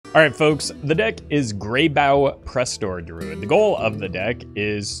Alright folks, the deck is Greybough Prestor Druid. The goal of the deck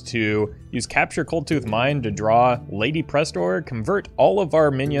is to use Capture Coldtooth Mine to draw Lady Prestor, convert all of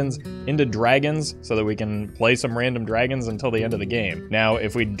our minions into dragons so that we can play some random dragons until the end of the game. Now,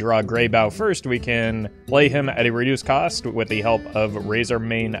 if we draw Greybough first, we can play him at a reduced cost with the help of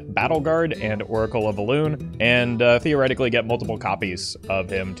Razormane Battleguard and Oracle of Elune, and theoretically get multiple copies of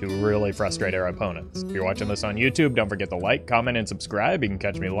him to really frustrate our opponents. If you're watching this on YouTube, don't forget to like, comment, and subscribe. You can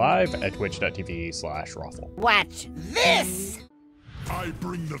catch me live at twitch.tv/Roffle. Watch this! I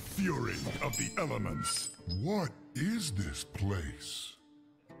bring the fury of the elements. What is this place?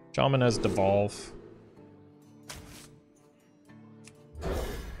 Shaman has Devolve.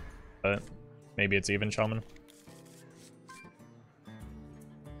 But maybe it's even Shaman.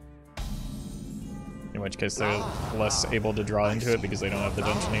 In which case they're less able to draw into it because they don't have the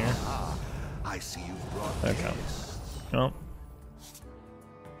Dungeoneer. I see you brought Okay. Well.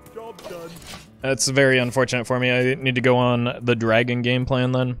 Job done. That's very unfortunate for me. I need to go on the dragon game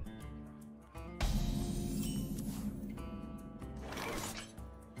plan then.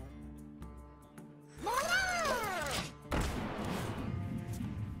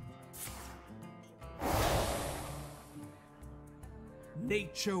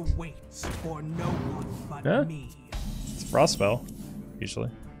 Nature waits for no one but me. It's a frost spell,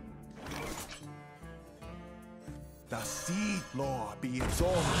 usually. The sea floor be its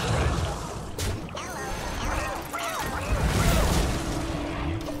own.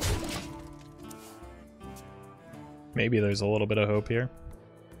 Maybe there's a little bit of hope here.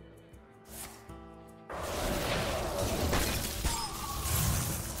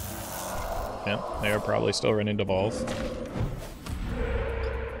 Yeah, they are probably still running Devolve.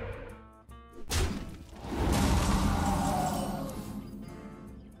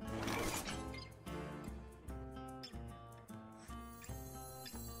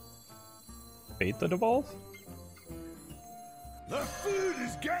 Bait the Devolve? The food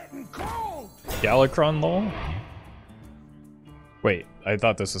is getting cold. Galakrond lol? Wait, I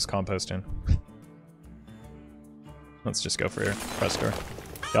thought this was Composting. Let's just go for Prestor.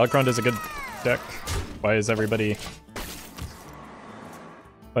 Galakrond is a good deck. Why is everybody...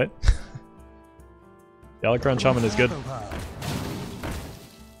 What? Galakrond Shaman is good.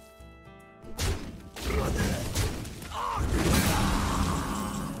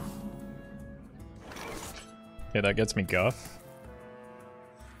 Okay, that gets me Guff.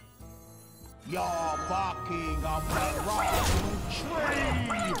 You're barking on the wrong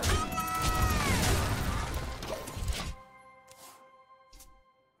tree!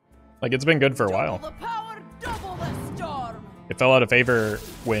 Like, it's been good for a while. Double the power, double the storm! It fell out of favor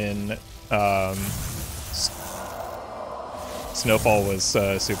when Snowfall was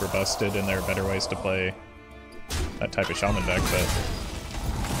super busted, and there are better ways to play that type of Shaman deck, but...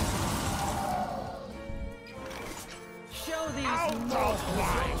 Show these mortals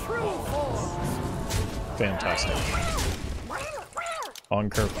your true forms! Fantastic. On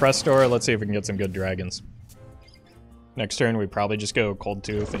curve Prestor, let's see if we can get some good dragons. Next turn, we probably just go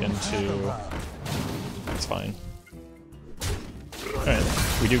Coldtooth into... It's fine. Alright,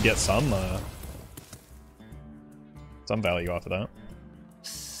 we do get some value off of that.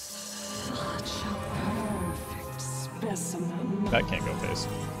 Such a perfect specimen. That can't go face.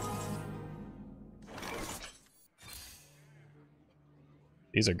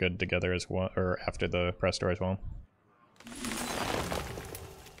 These are good together as well, or after the Prestor as well.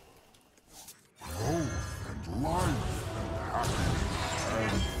 Growth and life and happiness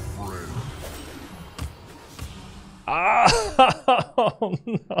and friend. Ah! Oh,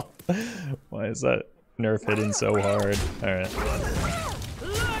 no. Why is that nerf hitting so hard? Alright.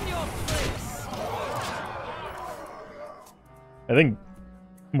 Learn your place! I think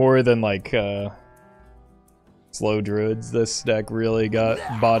more than like slow druids, this deck really got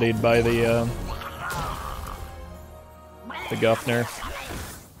bodied by the Guff nerf.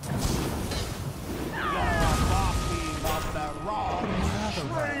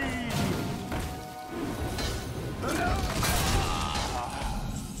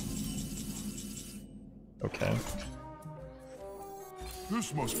 Okay.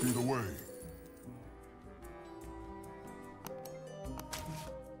 This must be the way.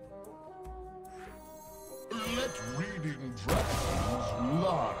 Let reading dragons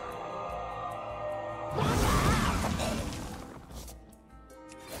lie.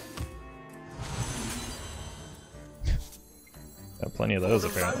 Got plenty of those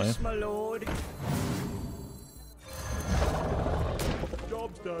apparently. My lord.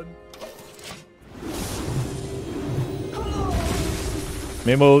 Job's done.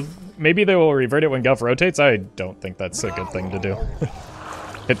 Maybe they will revert it when Guff rotates. I don't think that's a good thing to do.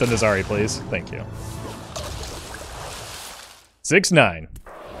 Hit the Nazari, please. Thank you. 6-9.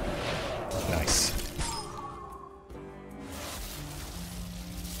 Nice.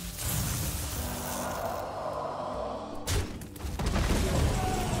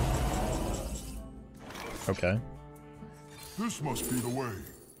 Okay. This must be the way.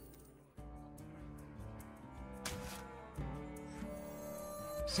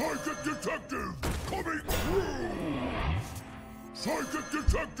 Psychic detective coming through. Psychic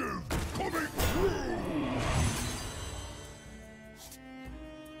detective coming through.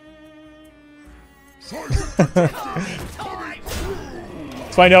 Psychic detective coming through.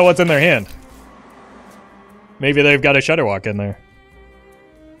 Let's find out what's in their hand. Maybe they've got a Shudderwalk in there.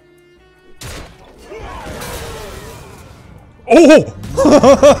 Oh!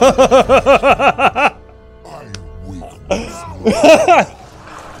 I will.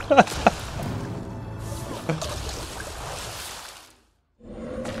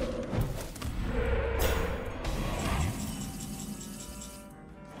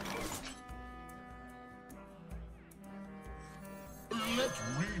 Let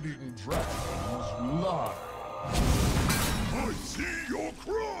reading dragons lie. I see your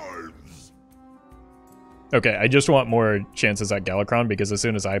crimes. Okay, I just want more chances at Galakrond because as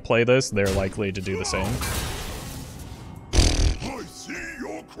soon as I play this, they're likely to do the same. I see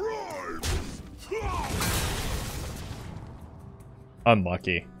your crimes.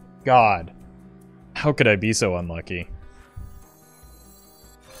 Unlucky. God. How could I be so unlucky?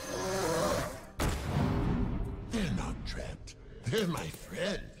 They're not trapped. They're my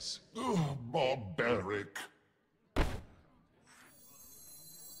friends. Oh, barbaric.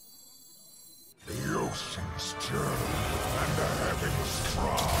 The oceans turn and the heavens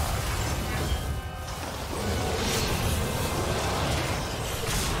cry.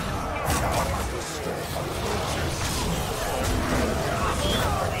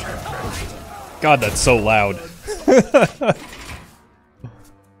 God, that's so loud. The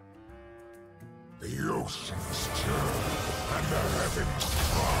oceans turn and the heavens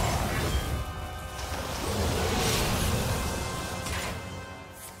cry.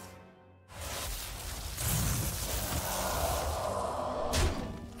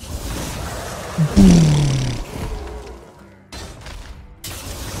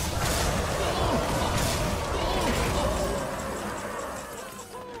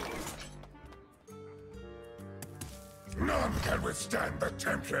 None can withstand the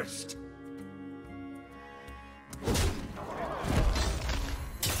Tempest.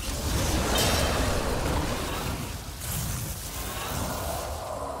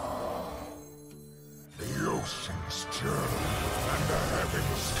 The oceans turn and the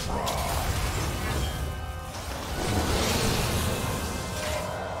heavens cry.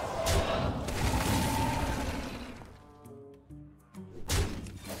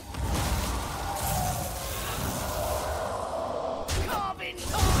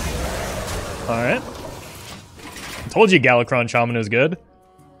 Alright. Told you Galakrond Shaman is good.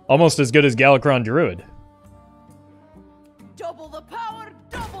 Almost as good as Galakrond Druid. Double the power,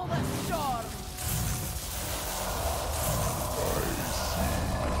 double the storm.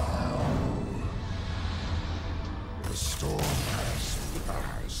 The storm has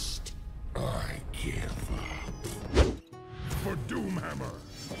passed. I give up. For Doomhammer.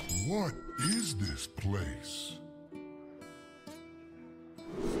 What is this place?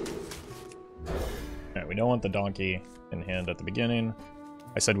 Alright, we don't want the donkey in hand at the beginning.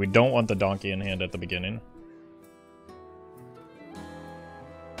 I said we don't want the donkey in hand at the beginning.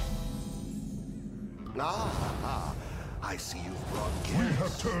 Ah, I see you've brought We gifts.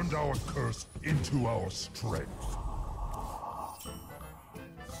 have turned our curse into our strength.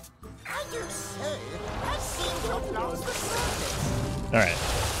 As you say, that seems to have lost the surface. Alright.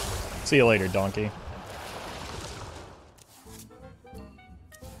 See you later, donkey.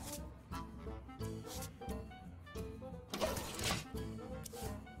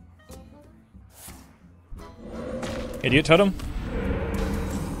 Idiot totem?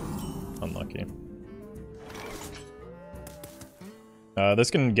 Unlucky.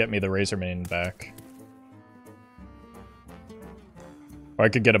 This can get me the Razormane back. Or I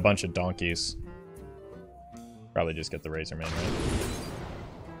could get a bunch of donkeys. Probably just get the Razormane, right?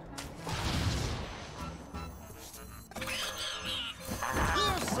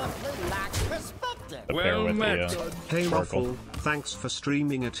 You simply lack perspective. The pair with the, Hey Sparkle. Roffle, thanks for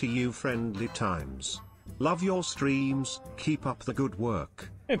streaming at EU-friendly times. Love your streams, keep up the good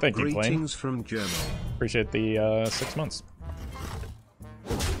work. Hey, thank you, Blaine. Greetings from Germany. Appreciate the 6 months.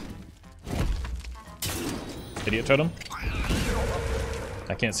 Idiot totem?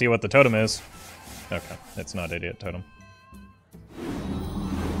 I can't see what the totem is. Okay, it's not idiot totem.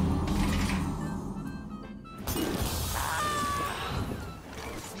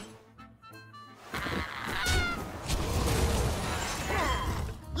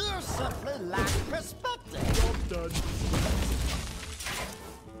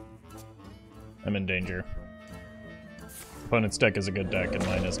 I'm in danger. Opponent's deck is a good deck and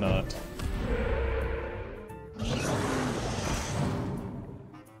mine is not.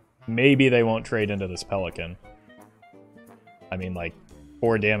 Maybe they won't trade into this Pelican. I mean, like,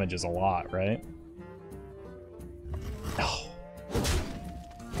 4 damage is a lot, right? Oh.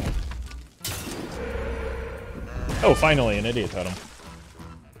 Oh, finally, an idiot totem.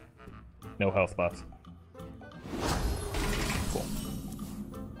 No health buff. Cool.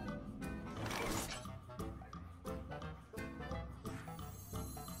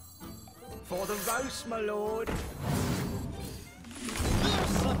 For the roast, my lord.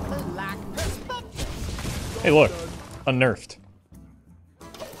 Hey, look. Unnerfed.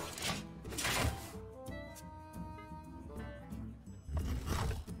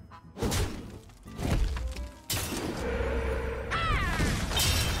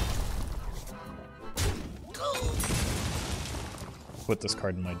 Put this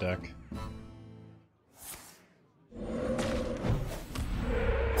card in my deck.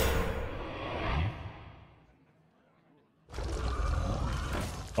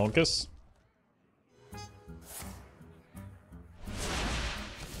 Elkus?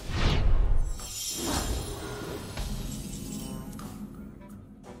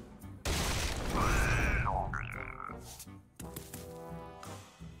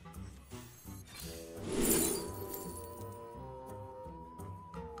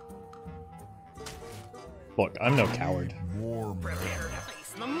 Look, I'm no coward. More Prepare to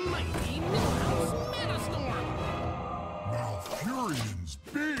face the mighty Millhouse Manastorm. Malfurion's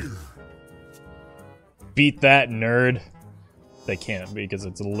beard. Beat that, nerd. They can't because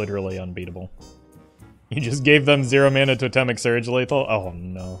it's literally unbeatable. You just gave them 0 mana Totemic Surge lethal? Oh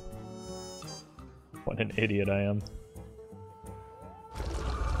no. What an idiot I am.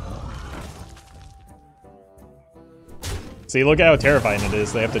 See, look at how terrifying it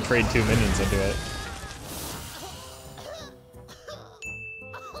is. They have to trade 2 minions into it.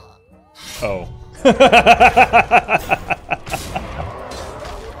 Oh.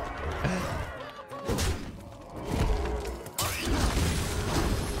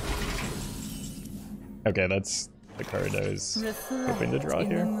 Okay, that's the card I was hoping to draw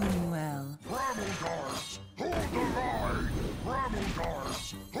here. Bramble guards, hold the line. Bramble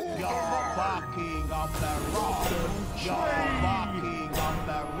guards, hold the line. Barking up the wrong, you're barking up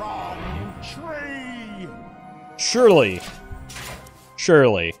the wrong tree. Surely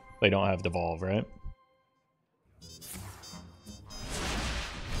they don't have Devolve, right?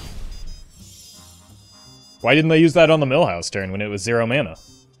 Why didn't they use that on the Millhouse turn when it was 0 mana?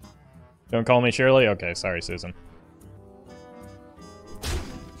 Don't call me Shirley? Okay, sorry, Susan.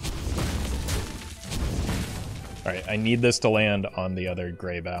 Alright, I need this to land on the other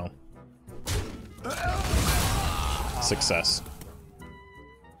Greybough. Success.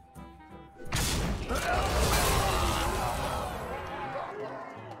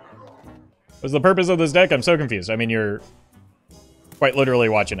 What's the purpose of this deck? I'm so confused. I mean, you're quite literally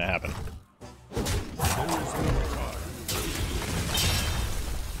watching it happen.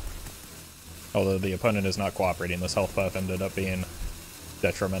 Although the opponent is not cooperating, this health buff ended up being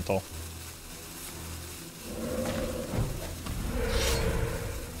detrimental.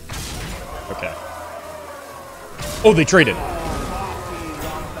 Okay. Oh, they traded!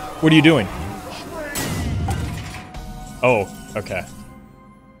 What are you doing? Oh, okay.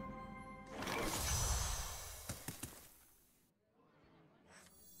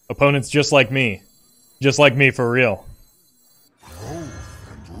 Opponents just like me. Just like me, for real. Growth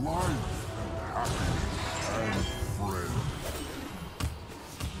and life and happiness and friend.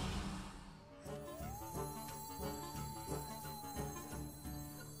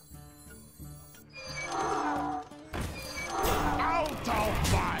 Out of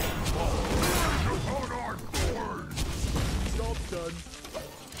my Upon our board. job done.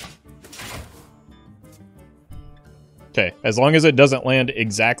 Okay, as long as it doesn't land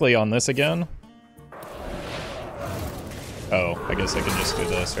exactly on this again. Oh, I guess I can just do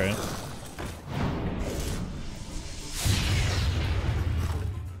this, right?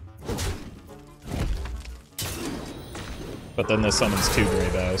 But then this summons 2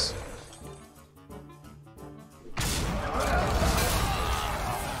 Greyboughs.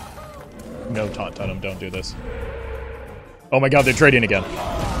 No taunt on him, don't do this. Oh my god, they're trading again.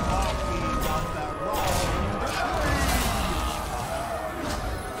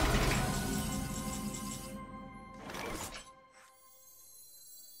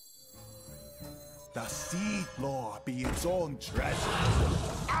 The Seed Lord be its own treasure.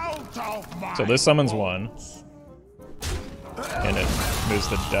 Out of my So this summons 1. And it moves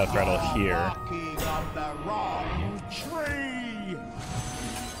the death rattle here. Barking up the wrong tree.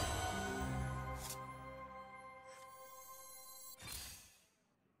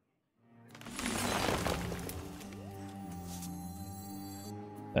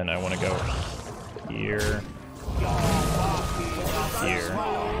 And I want to go here, here.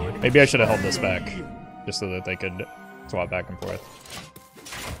 Maybe I should have held this back, just so that they could swap back and forth.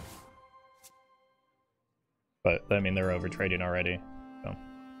 But, I mean, they're over trading already, so.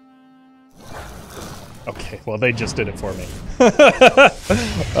 Okay, well, they just did it for me.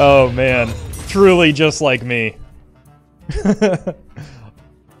 Oh, man. Truly just like me.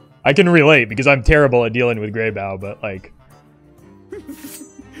 I can relate, because I'm terrible at dealing with Greybough, but, like...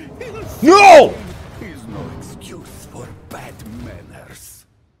 No! He's no excuse for bad manners.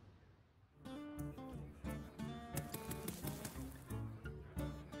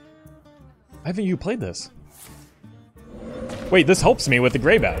 Why haven't you played this? Wait, this helps me with the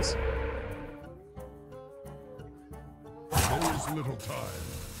Greyboughs. There is little time.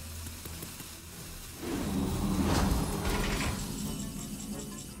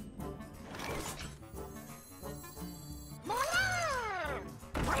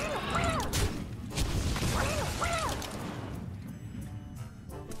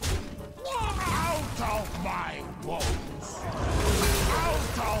 Out of my wounds!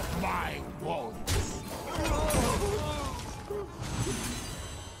 Out of my wounds!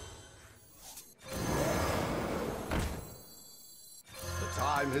 The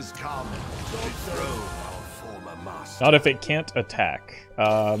time has come to dethrone our former master. Not if it can't attack.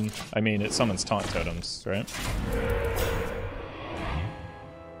 I mean, it summons taunt totems, right?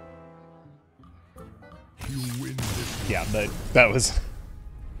 You win this. Yeah, that was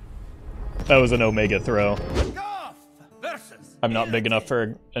an Omega throw. I'm not big enough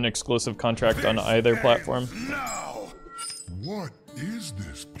for an exclusive contract on either platform. Now, what is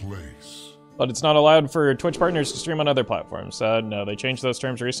this place? But it's not allowed for Twitch partners to stream on other platforms. No, they changed those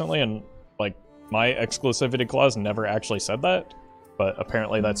terms recently, and like my exclusivity clause never actually said that. But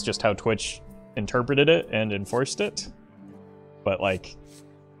apparently that's just how Twitch interpreted it and enforced it. But like,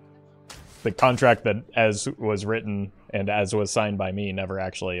 the contract that as was written and as was signed by me never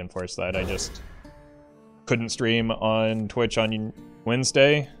actually enforced that. I just couldn't stream on Twitch on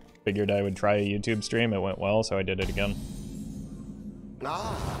Wednesday. Figured I would try a YouTube stream. It went well, so I did it again.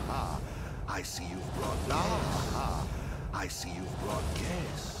 I see you've brought I see you've brought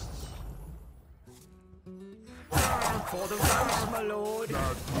guests. For the roast, my lord.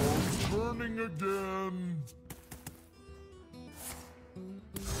 That one's burning again.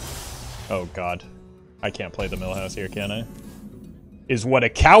 Oh god. I can't play the Millhouse here, can I? Is what a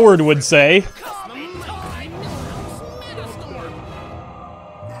coward would say.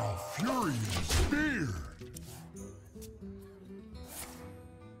 Now fury is feared.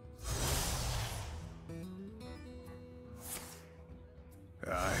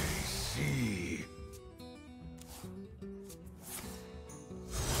 I see.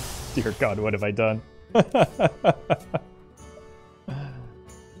 Dear god, what have I done?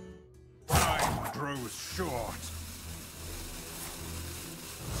 Time grows short.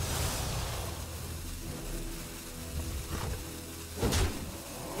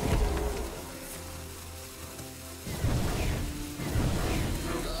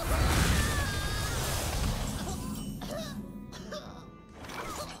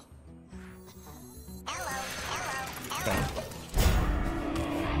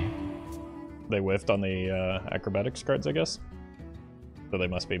 They whiffed on the acrobatics cards, I guess. So they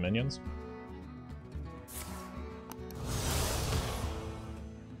must be minions.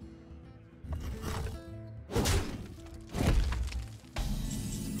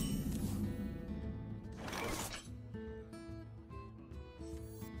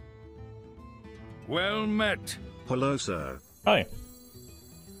 Well met. Hello, sir. Hi.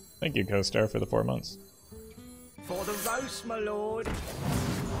 Thank you, co-star, for the 4 months. For the roast, my lord.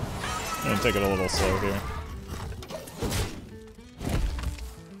 I'm gonna take it a little slow here.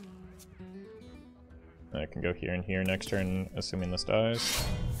 I can go here and here next turn, assuming this dies.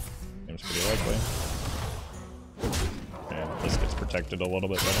 Seems pretty likely. And this gets protected a little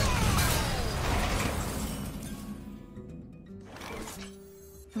bit better.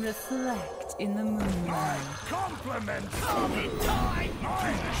 Reflect in the moonlight. Compliment.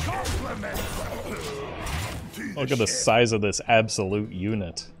 Look at the size of this absolute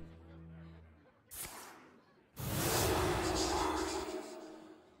unit.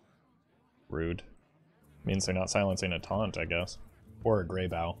 Rude. Means they're not silencing a taunt, I guess. Or a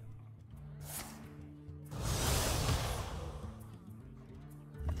Greybough.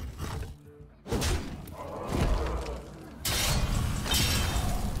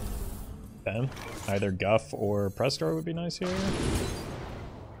 Okay. Either Guff or Prestor would be nice here.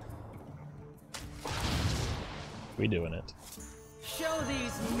 We doing it. Show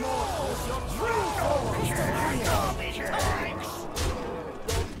these mortals your true form.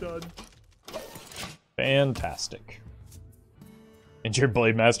 done. Fantastic. Injured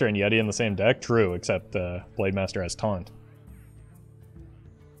Blade Master and Yeti in the same deck? True, except Blade Master has Taunt.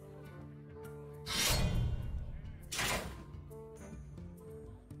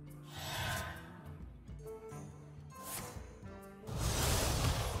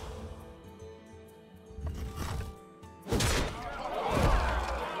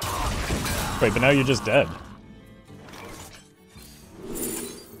 Wait, but now you're just dead.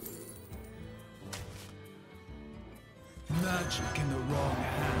 Magic in the wrong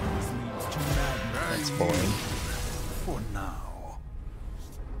hands leads to madness. That's boring. For now.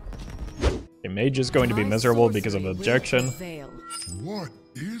 A mage is going to be miserable because of objection. What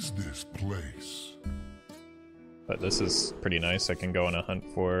is this place? But this is pretty nice. I can go on a hunt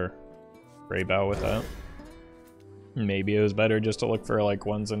for Greybough with that. Maybe it was better just to look for like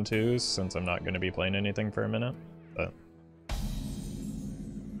 1s and 2s since I'm not going to be playing anything for a minute. But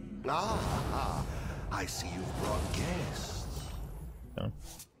I see you've brought guests. no.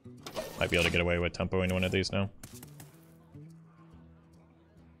 Might be able to get away with tempoing one of these now.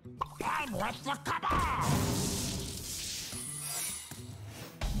 I'm with the cabal!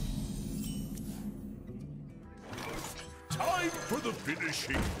 Time for the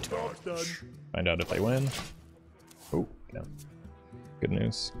finishing touch. Find out if they win. Oh, yeah. Good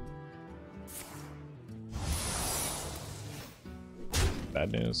news.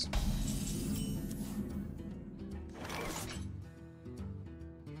 Bad news.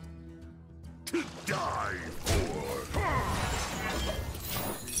 Die for.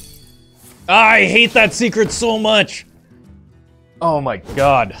 I hate that secret so much! Oh my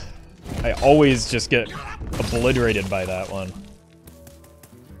god. I always just get obliterated by that one.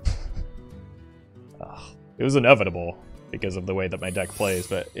 It was inevitable because of the way that my deck plays,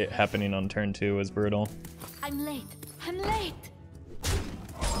 but it happening on turn 2 was brutal. I'm late. I'm late.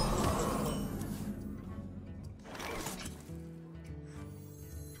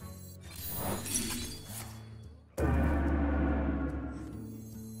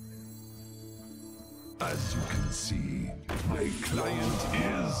 As you can see, my client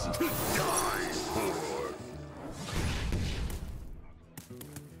is to die for.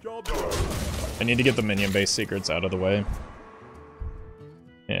 Job done. I need to get the minion-based secrets out of the way.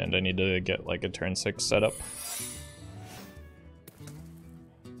 And I need to get like a turn 6 setup.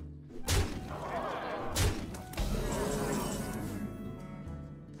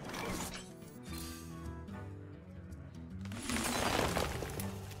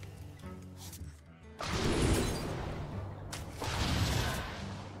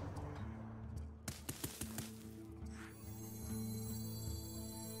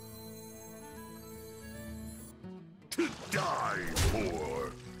 Die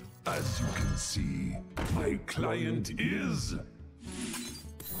for. As you can see, my client is.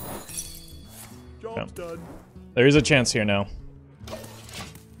 Job's done. There is a chance here now.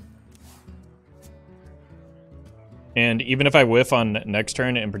 And even if I whiff on next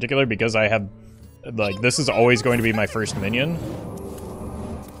turn in particular, because I have, like, this is always going to be my first minion.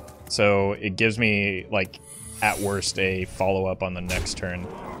 So it gives me, like, at worst, a follow-up on the next turn.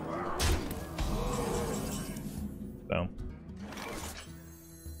 So.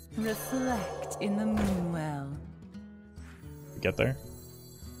 Reflect in the moonwell. Get there.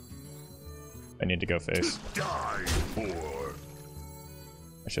 I need to go face. Die for.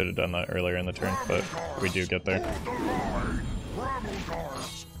 I should have done that earlier in the turn, but we do get there. Hold the line.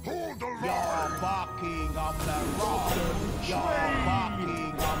 Bramelgards, hold the You're line. barking up the wrong. You're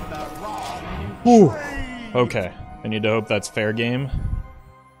barking up the wrong. Whew. Okay. I need to hope that's fair game.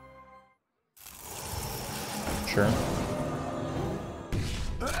 Sure.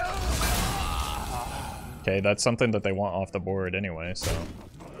 Okay, that's something that they want off the board anyway, so.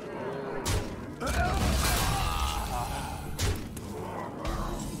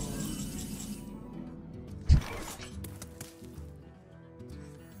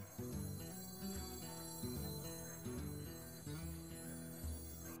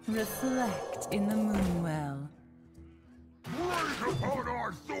 Reflect in the moonwell. Break upon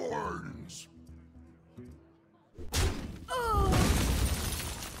our thorns.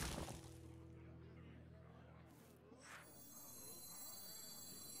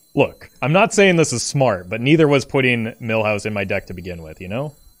 Look, I'm not saying this is smart, but neither was putting Millhouse in my deck to begin with, you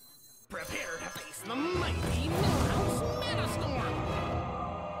know? Prepare to face the mighty Millhouse Manastorm!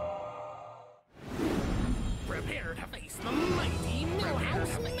 Prepare to face the mighty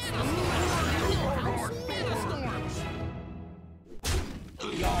Millhouse Manastorm!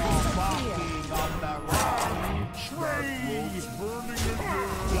 You're barking up the wrong tree. Burning again.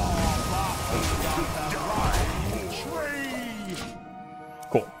 You're barking up the wrong tree.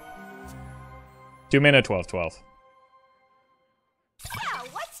 Cool. 2 mana, 12/12. Now,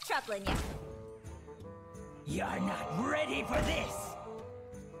 what's troubling you? You're not ready for this.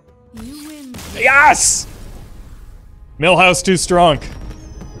 You win. Yes! Millhouse too strong.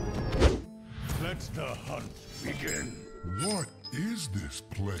 Let the hunt begin. What is this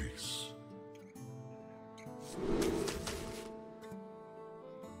place?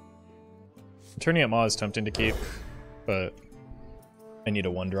 Attorney-at-Maw is tempting to keep, but I need a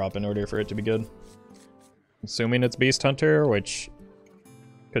 1-drop in order for it to be good. Assuming it's Beast Hunter, which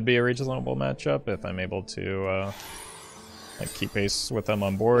could be a reasonable matchup if I'm able to like keep pace with them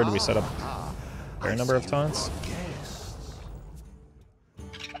on board. We set up a fair number of taunts.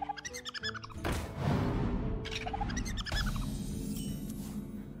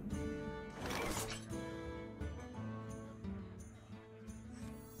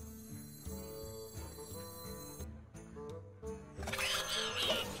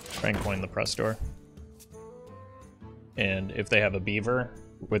 Try and coin the Prestor. And if they have a beaver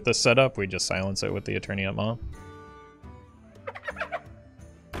with this setup, we just silence it with the Attorney-at-Maw.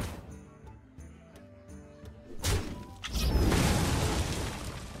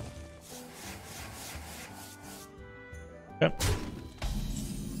 Yep.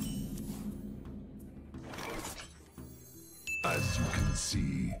 As you can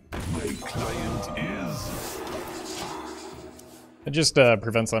see, my client is... It just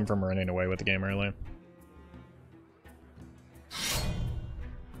prevents them from running away with the game early.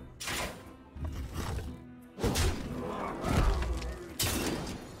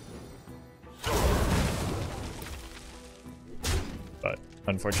 But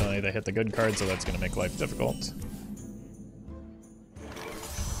unfortunately they hit the good card, so that's going to make life difficult.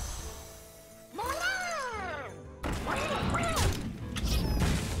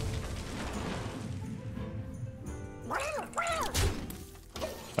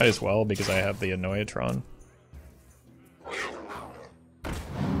 Might as well, because I have the Annoy-o-Tron.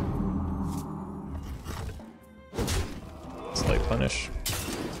 Slight punish.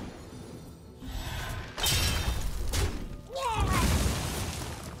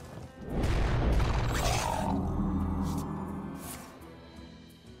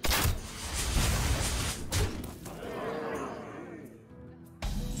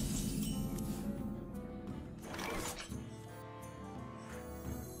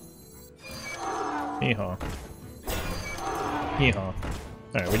 Yeehaw. Yeehaw.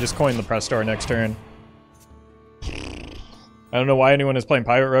 Alright, we just coined the Prestor next turn. I don't know why anyone is playing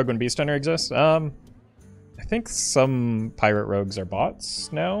Pirate Rogue when Beast Hunter exists. I think some Pirate Rogues are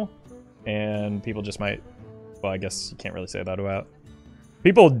bots now, and people just might... Well, I guess you can't really say that about...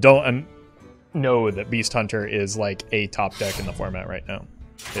 People don't know that Beast Hunter is like a top deck in the format right now.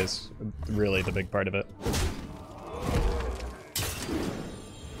 Is really the big part of it.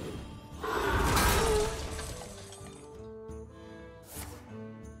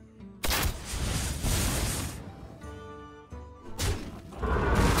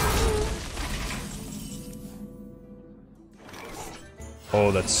 Oh,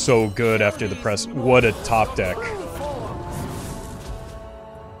 that's so good after the press. What a top deck.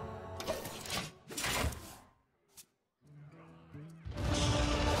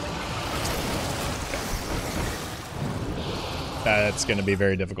 That's going to be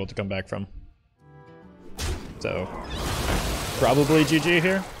very difficult to come back from. So, probably GG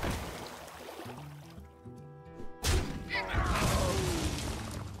here.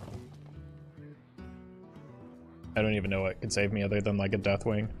 I don't even know what could save me other than like a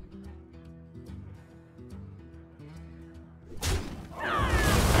Deathwing.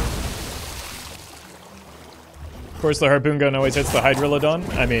 Of course the Harpoon Gun always hits the Hydrolodon.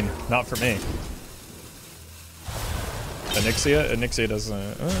 I mean, not for me. Onyxia? Onyxia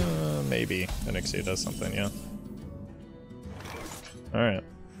doesn't... maybe. Onyxia does something, yeah. Alright.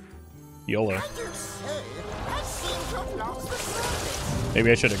 YOLO. Maybe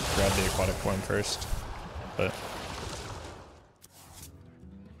I should have grabbed the Aquatic Form first. But...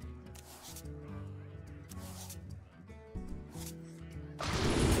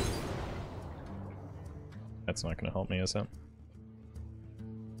 That's not going to help me, is it?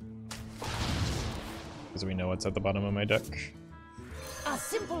 Because we know what's at the bottom of my deck. A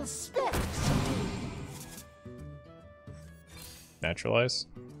simple spell. Naturalize.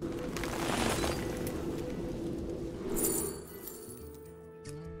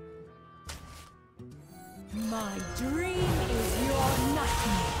 My dream is your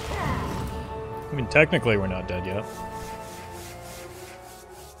nightmare. I mean, technically we're not dead yet.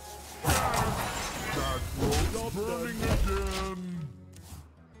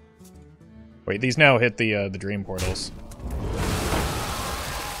 Wait, these now hit the dream portals.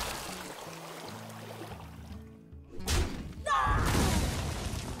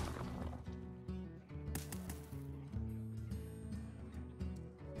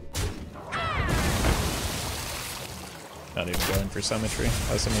 Not even going for symmetry.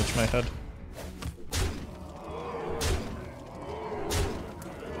 SMH my head.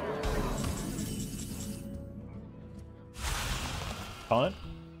 Taunt.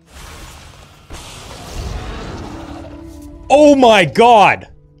 Oh my god!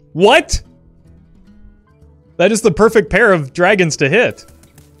 What? That is the perfect pair of dragons to hit.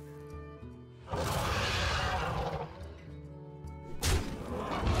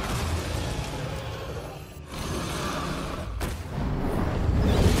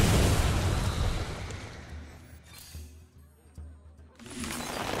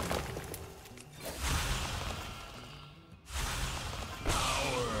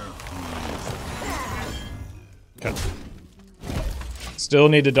 Okay. Still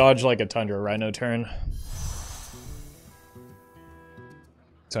need to dodge like a Tundra Rhino turn.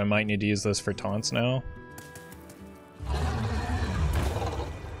 So I might need to use this for taunts now.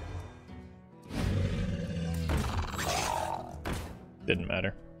 Didn't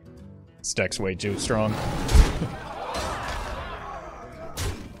matter. This deck's way too strong.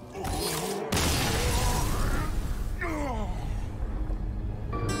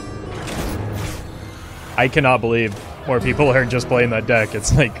 I cannot believe more people are just playing that deck.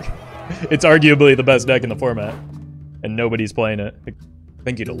 It's like, it's arguably the best deck in the format, and nobody's playing it.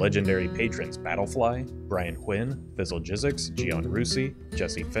 Thank you to legendary patrons Battlefly, Brian Quinn, Fizzle Jizzix, Gian Rusi,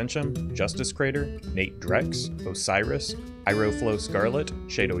 Jesse Fincham, Justice Crater, Nate Drex, Osiris, Iroflow Scarlet,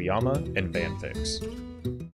 Shadow Yama, and Vanfix.